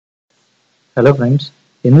Hello friends,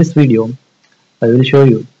 in this video I will show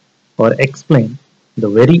you or explain the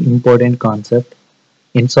very important concept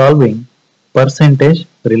in solving percentage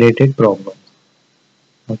related problems.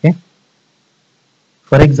 Okay.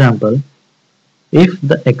 For example, if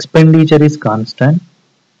the expenditure is constant,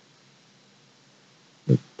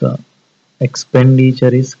 if the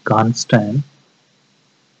expenditure is constant,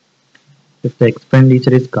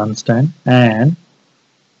 and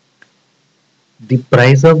the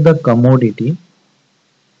price of the commodity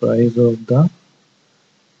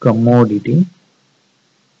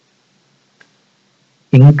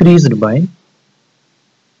increased by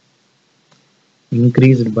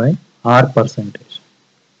R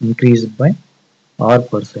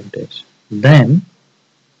percentage, then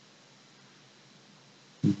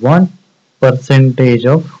what percentage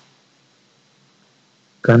of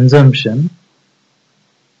consumption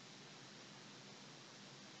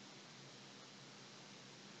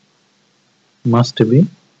must be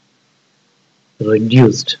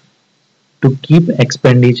reduced to keep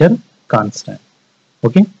expenditure constant.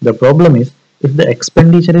 Okay, the problem is if the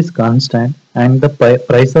expenditure is constant and the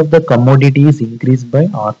price of the commodity is increased by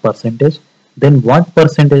R percentage, then what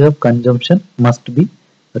percentage of consumption must be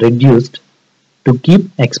reduced to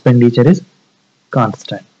keep expenditure is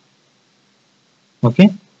constant.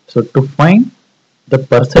 Okay, so to find the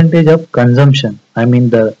percentage of consumption, I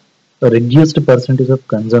mean the reduced percentage of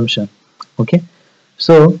consumption. Okay,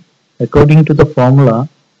 so according to the formula,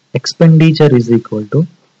 expenditure is equal to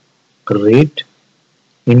rate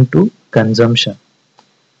into consumption,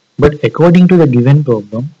 but according to the given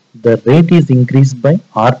problem, the rate is increased by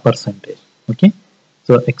R percentage. Okay,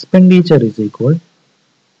 so expenditure is equal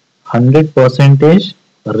 100%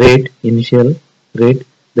 rate, initial rate,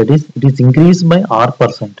 that is it is increased by R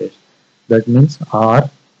percentage. That means R,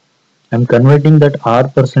 I am converting that R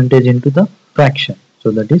percentage into the fraction,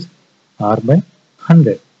 so that is R by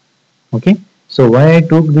 100. Okay, so why I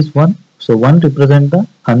took this one? So 1 represent the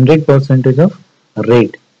 100% of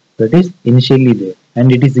rate that is initially there,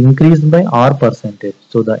 and it is increased by R percentage.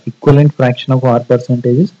 So the equivalent fraction of R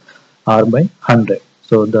percentage is R by 100.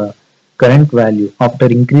 So the current value after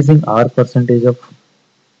increasing R percentage of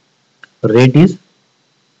rate is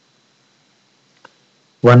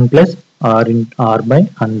 1 plus R in R by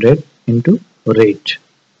 100 into rate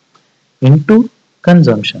into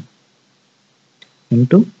consumption.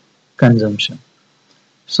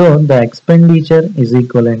 So the expenditure is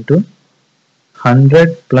equivalent to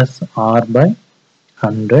 100 plus R by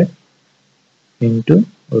 100 into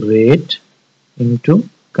rate into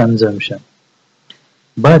consumption.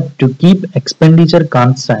 But to keep expenditure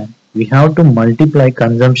constant, we have to multiply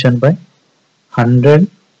consumption by 100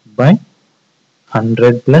 by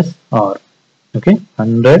 100 plus R. Okay,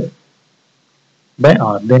 100 by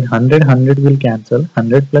R, then 100 will cancel,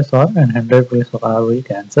 100 plus R and 100 plus R will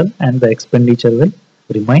cancel, and the expenditure will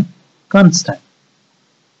remain constant.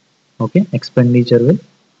 Okay, expenditure will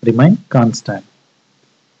remain constant.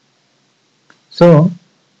 So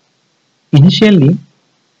initially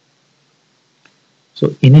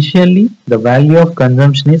the value of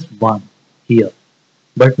consumption is 1 here,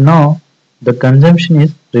 but now the consumption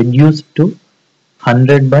is reduced to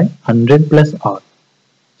 100 by 100 plus R.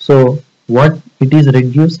 So what it is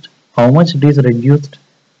reduced, how much it is reduced?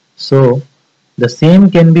 So the same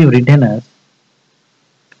can be written as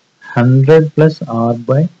 100 plus R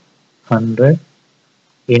by 100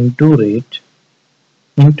 into rate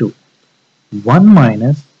into 1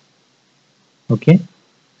 minus, okay,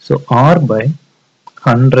 so R by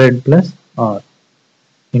 100 plus R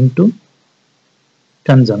into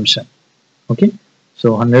consumption. Okay,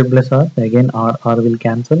 so 100 plus R, again R will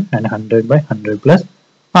cancel, and 100 by 100 plus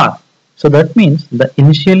R. So that means the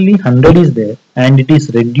initially 100 is there and it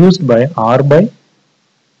is reduced by R by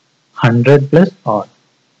 100 plus R.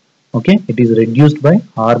 Okay, it is reduced by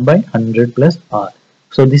R by 100 plus R.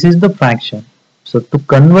 So this is the fraction. So to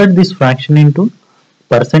convert this fraction into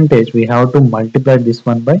percentage, we have to multiply this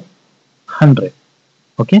one by 100.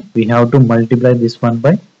 Okay, we have to multiply this one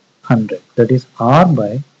by 100. That is R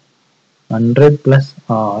by 100 plus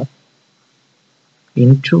R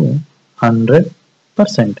into 100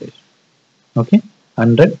 percentage. Okay,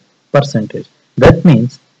 100 percentage. That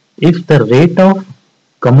means if the rate of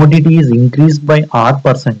commodity is increased by R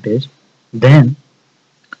percentage, then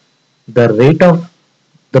the rate of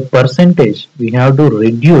the percentage we have to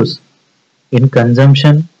reduce in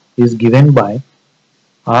consumption is given by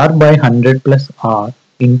R by 100 plus R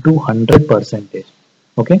into 100 percentage.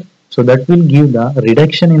 Okay, so that will give the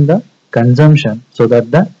reduction in the consumption, so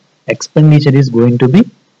that the expenditure is going to be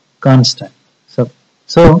constant.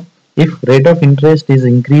 So if rate of interest is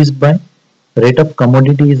increased by rate of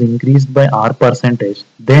commodity is increased by R percentage,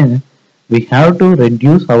 then we have to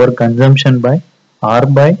reduce our consumption by R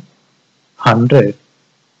by 100,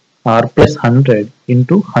 R plus 100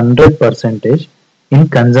 into 100 percentage in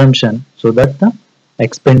consumption, so that the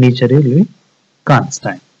expenditure will be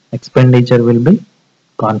constant. Expenditure will be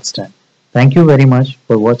constant. Thank you very much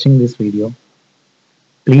for watching this video.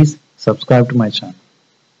 Please subscribe to my channel.